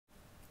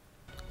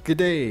Good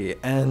day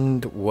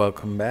and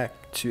welcome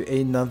back to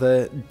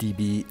another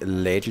DB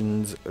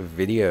Legends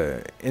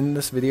video. In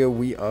this video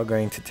we are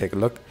going to take a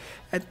look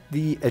at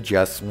the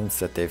adjustments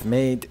that they've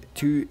made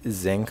to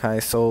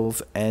Zenkai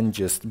Souls and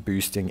just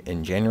boosting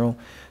in general.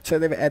 So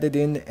they've added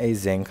in a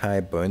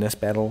Zenkai Bonus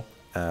Battle,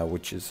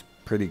 which is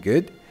pretty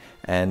good,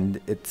 and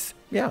it's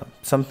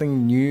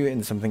something new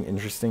and something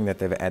interesting that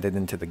they've added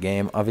into the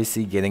game.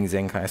 Obviously getting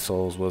Zenkai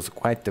Souls was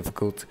quite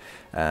difficult,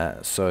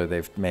 so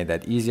they've made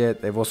that easier.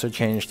 They've also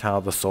changed how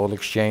the soul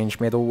exchange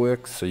medal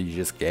works, so you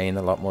just gain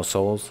a lot more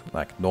souls.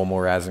 Like normal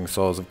rising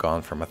souls have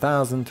gone from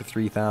 1,000 to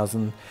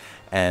 3,000,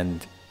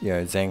 and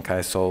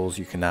Zenkai Souls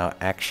you can now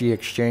actually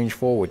exchange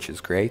for, which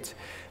is great.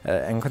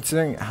 And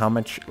considering how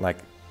many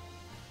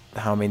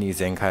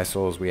Zenkai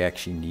Souls we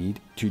actually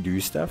need to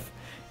do stuff,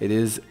 it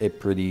is a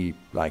pretty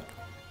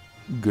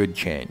good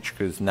change,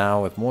 because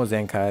now with more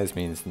Zenkais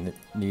means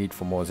need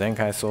for more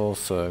Zenkai Souls.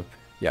 So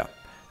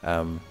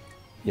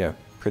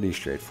pretty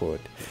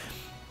straightforward.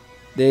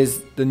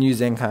 There's the new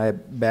Zenkai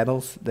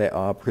battles. They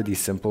are pretty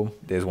simple.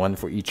 There's one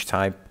for each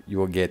type. You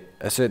will get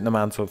a certain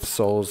amount of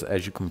souls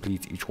as you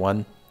complete each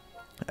one,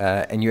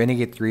 and you only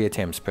get 3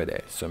 attempts per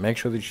day, so make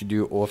sure that you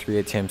do all 3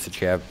 attempts that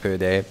you have per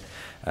day.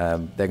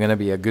 They're going to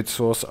be a good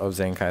source of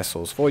Zenkai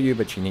Souls for you,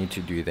 but you need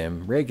to do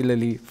them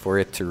regularly for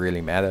it to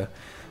really matter.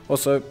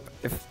 Also,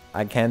 if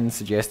I can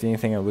suggest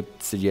anything, I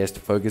would suggest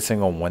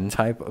focusing on one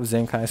type of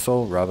Zenkai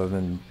Soul rather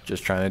than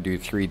just trying to do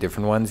 3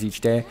 different ones each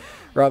day.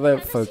 Rather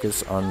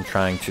focus on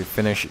trying to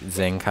finish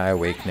Zenkai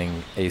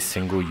Awakening a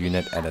single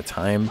unit at a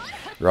time,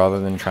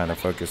 rather than trying to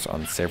focus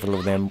on several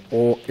of them.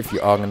 Or if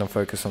you are going to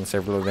focus on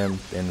several of them,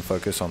 then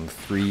focus on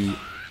 3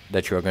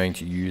 that you are going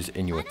to use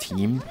in your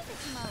team,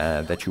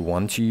 that you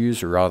want to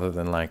use, rather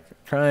than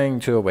trying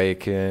to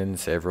awaken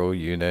several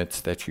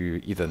units that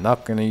you either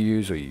not going to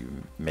use or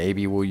you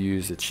maybe will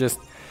use. It's just,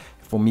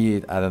 for me,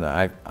 I don't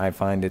know, I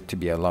find it to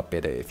be a lot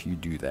better if you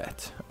do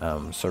that.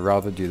 So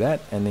rather do that,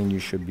 and then you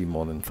should be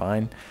more than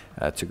fine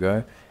to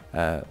go.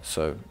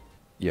 So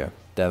yeah,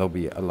 that'll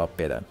be a lot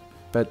better.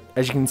 But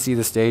as you can see,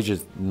 the stage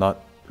is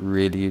not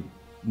really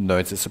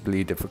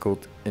noticeably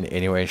difficult in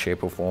any way,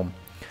 shape or form.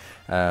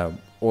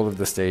 All of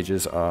the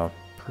stages are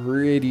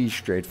pretty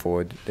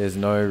straightforward. There's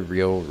no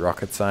real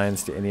rocket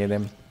science to any of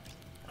them.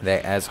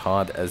 They're as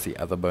hard as the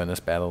other bonus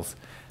battles.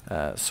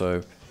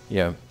 So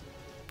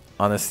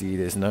honestly,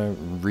 there's no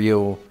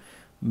real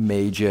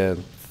major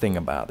thing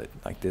about it.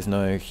 There's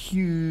no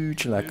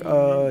huge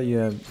oh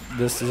yeah,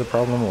 this is a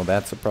problem, or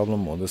that's a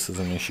problem, or this is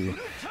an issue.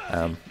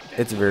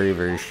 It's very,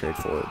 very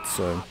straightforward.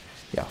 So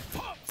yeah,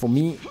 for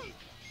me,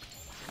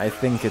 I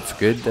think it's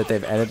good that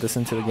they've added this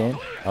into the game.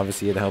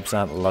 Obviously it helps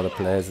out a lot of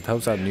players. It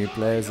helps out new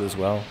players as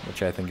well,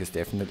 which I think is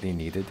definitely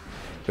needed,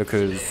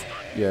 because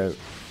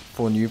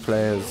for new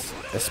players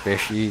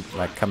especially,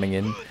 coming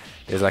in,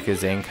 there's a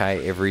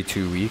Zenkai every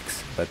 2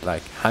 weeks, but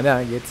how do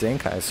I get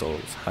Zenkai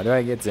Souls? How do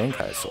I get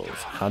Zenkai Souls?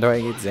 How do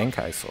I get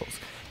Zenkai Souls?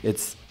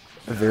 It's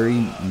a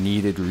very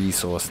needed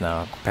resource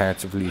now,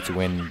 comparatively to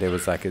when there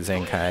was a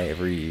Zenkai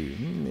every,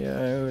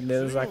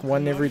 there's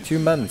one every 2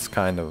 months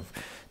kind of.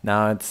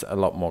 Now it's a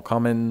lot more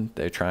common.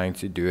 They're trying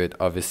to do it.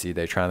 Obviously,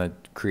 they're trying to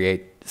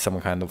create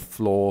some kind of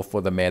flaw for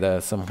the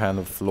meta, some kind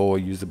of flaw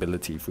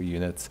usability for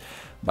units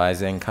by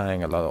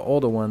Zenkaiing a lot of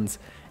older ones.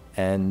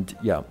 And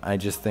yeah, I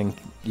just think,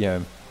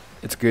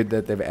 it's good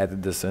that they've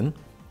added this in.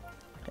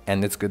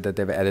 And it's good that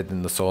they've added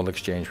in the soul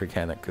exchange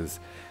mechanic,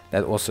 because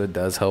that also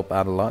does help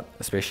out a lot,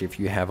 especially if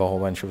you have a whole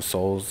bunch of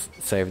souls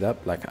saved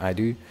up like I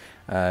do.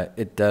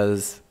 It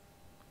does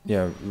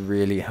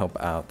really help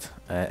out.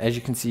 As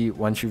you can see,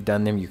 once you've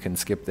done them, you can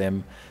skip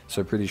them,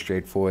 so pretty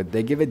straightforward.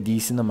 They give a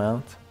decent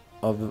amount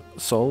of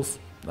souls,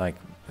 a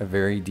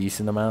very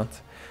decent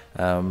amount.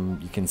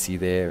 You can see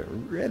they're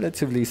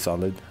relatively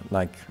solid,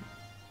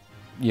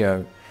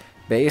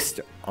 based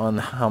on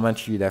how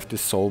much you'd have to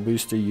soul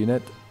boost a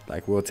unit.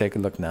 We'll take a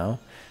look now,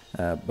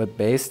 but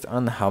based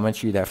on how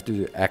much you'd have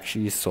to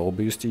actually soul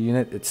boost a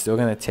unit, it's still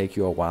going to take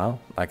you a while.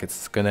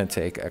 It's going to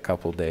take a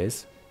couple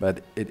days,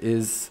 but it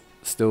is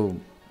still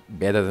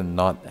better than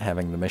not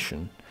having the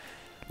mission.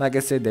 Like I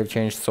said, they've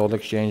changed soul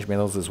exchange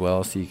medals as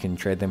well, so you can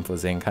trade them for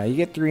Zenkai. You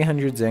get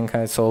 300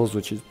 Zenkai souls,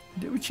 which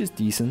is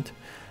decent.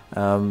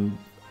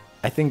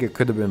 I think it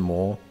could have been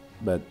more,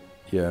 but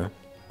yeah,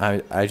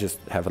 I just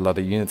have a lot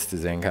of units to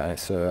Zenkai,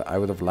 so I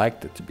would have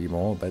liked it to be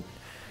more. But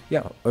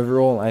yeah,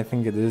 overall I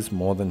think it is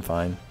more than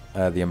fine.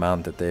 The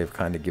amount that they've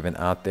kind of given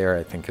out there,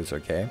 I think, is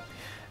okay,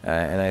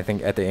 and I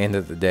think at the end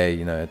of the day,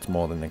 it's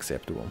more than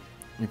acceptable.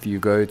 If you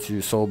go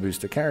to soul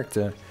boost a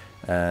character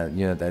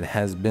that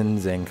has been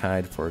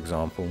Zenkai'd, for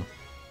example,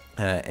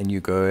 and you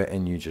go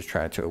and you just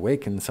try to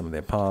awaken some of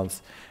their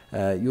paths,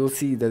 you'll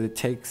see that it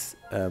takes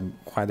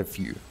quite a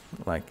few.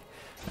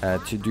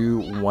 To do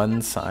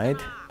one side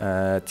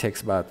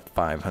takes about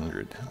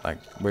 500.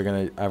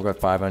 I've got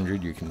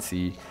 500. You can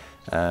see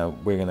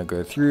we're gonna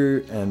go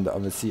through, and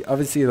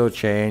obviously it'll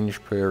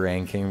change per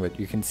ranking, but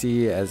you can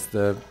see as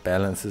the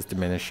balance is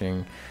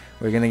diminishing,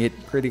 we're gonna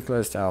get pretty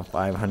close to our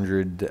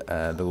 500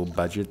 little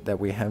budget that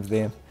we have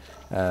there.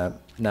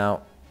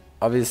 Now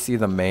Obviously,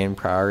 the main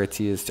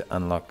priority is to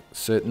unlock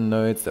certain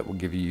nodes that will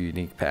give you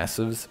unique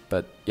passives,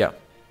 but yeah,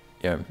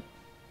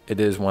 it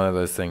is one of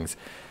those things.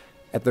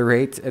 At the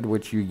rate at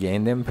which you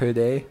gain them per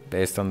day,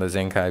 based on the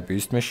Zenkai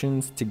boost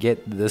missions, to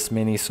get this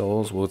many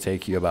souls will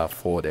take you about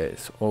 4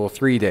 days, or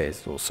 3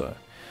 days or so.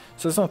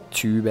 So it's not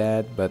too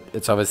bad, but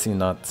it's obviously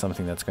not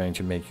something that's going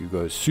to make you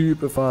go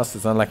super fast.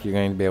 It's not like you're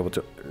going to be able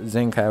to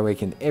Zenkai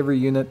awaken every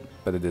unit,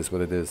 but it is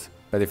what it is.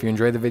 But if you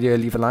enjoyed the video,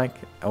 leave a like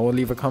or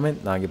leave a comment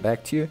and I'll get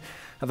back to you.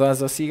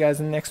 Otherwise, I'll see you guys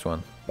in the next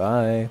one.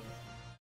 Bye.